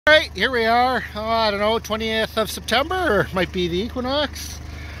Alright, here we are, I don't know, 20th of September, or might be the equinox.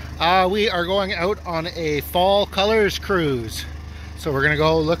 We are going out on a fall colors cruise. So we're going to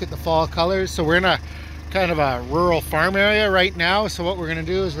go look at the fall colors. So we're in a kind of a rural farm area right now. So what we're going to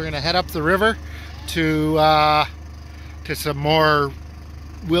do is we're going to head up the river to some more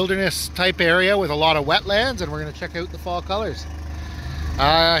wilderness type area with a lot of wetlands, and we're going to check out the fall colors.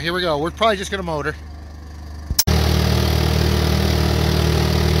 Here we go. We're probably just going to motor.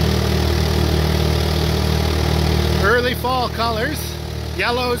 Early fall colors,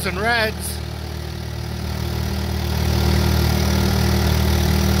 yellows and reds.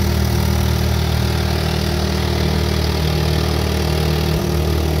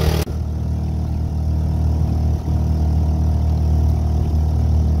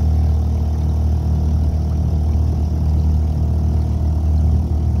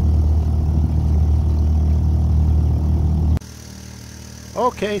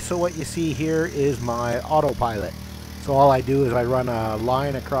 Okay, so what you see here is my autopilot. So all I do is I run a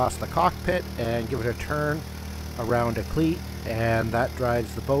line across the cockpit and give it a turn around a cleat, and that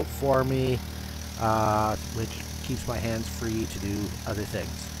drives the boat for me, which keeps my hands free to do other things.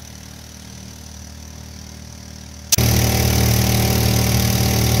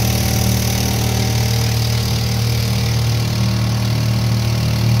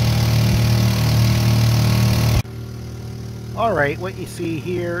 Alright, what you see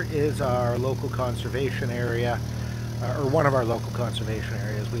here is our local conservation area, or one of our local conservation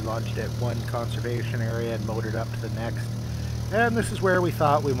areas. We launched at one conservation area and motored up to the next. And this is where we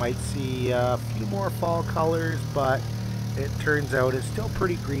thought we might see a few more fall colors, but it turns out it's still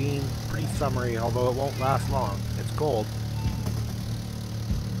pretty green, pretty summery, although it won't last long. It's cold.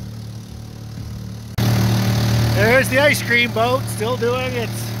 There's the ice cream boat, still doing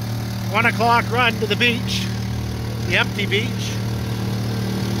its 1 o'clock run to the beach. The empty beach.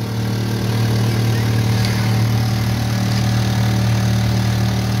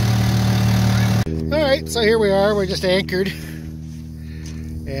 Alright, so here we are, we're just anchored.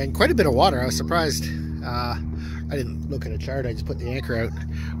 And quite a bit of water, I was surprised. I didn't look at a chart, I just put the anchor out.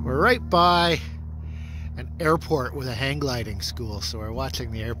 We're right by an airport with a hang gliding school, so we're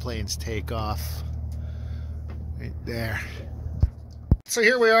watching the airplanes take off. Right there. So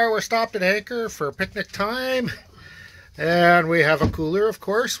here we are, we're stopped at anchor for picnic time. And we have a cooler, of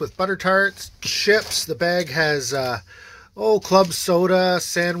course, with butter tarts, chips. The bag has club soda,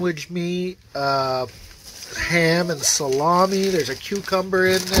 sandwich meat, ham and salami. There's a cucumber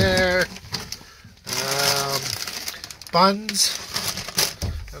in there. Buns.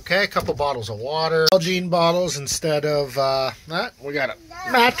 Okay, a couple bottles of water. Algene bottles instead of that. We got a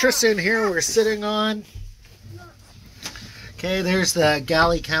mattress in here we're sitting on. Okay, there's the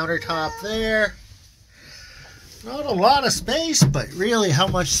galley countertop there. Not a lot of space, but really, how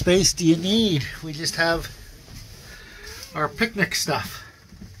much space do you need? We just have our picnic stuff.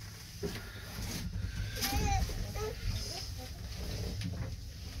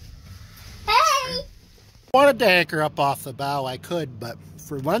 Hey! Wanted to anchor up off the bow, I could, but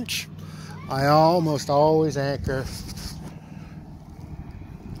for lunch, I almost always anchor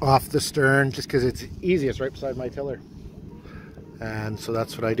off the stern just because it's easiest right beside my tiller. And so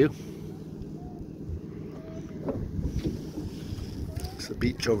that's what I do. The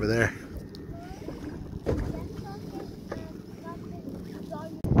beach over there.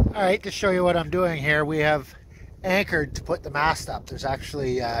 Alright, to show you what I'm doing here, we have anchored to put the mast up. There's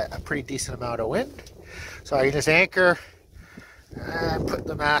actually a pretty decent amount of wind. So I can just anchor and put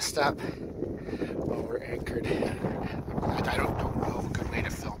the mast up while we're anchored. I don't know a good way to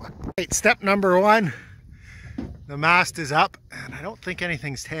film it. Right, step number one, the mast is up and I don't think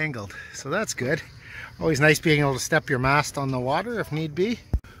anything's tangled. So that's good. Always nice being able to step your mast on the water if need be.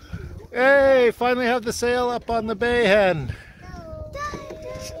 Hey, finally have the sail up on the Bayhen.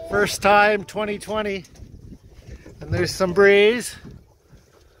 First time 2020. And there's some breeze.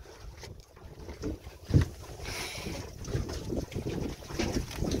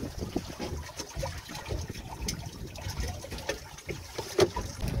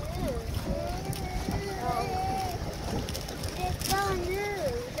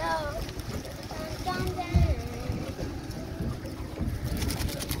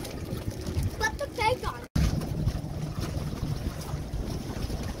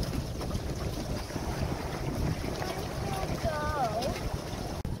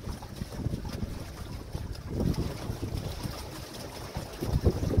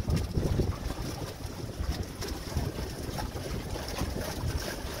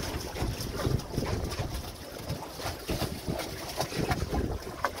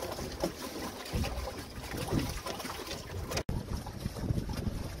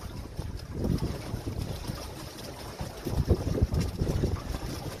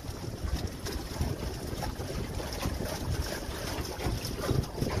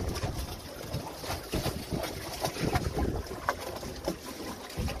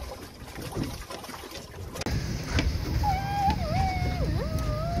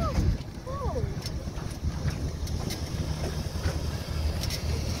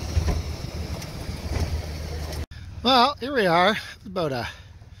 Well, here we are. About a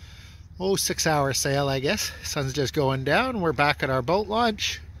 6-hour sail, I guess. Sun's just going down. We're back at our boat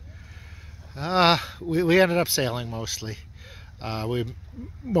launch. We ended up sailing mostly. We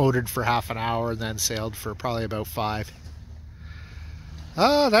motored for half an hour and then sailed for probably about 5.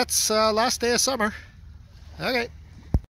 That's last day of summer. Okay.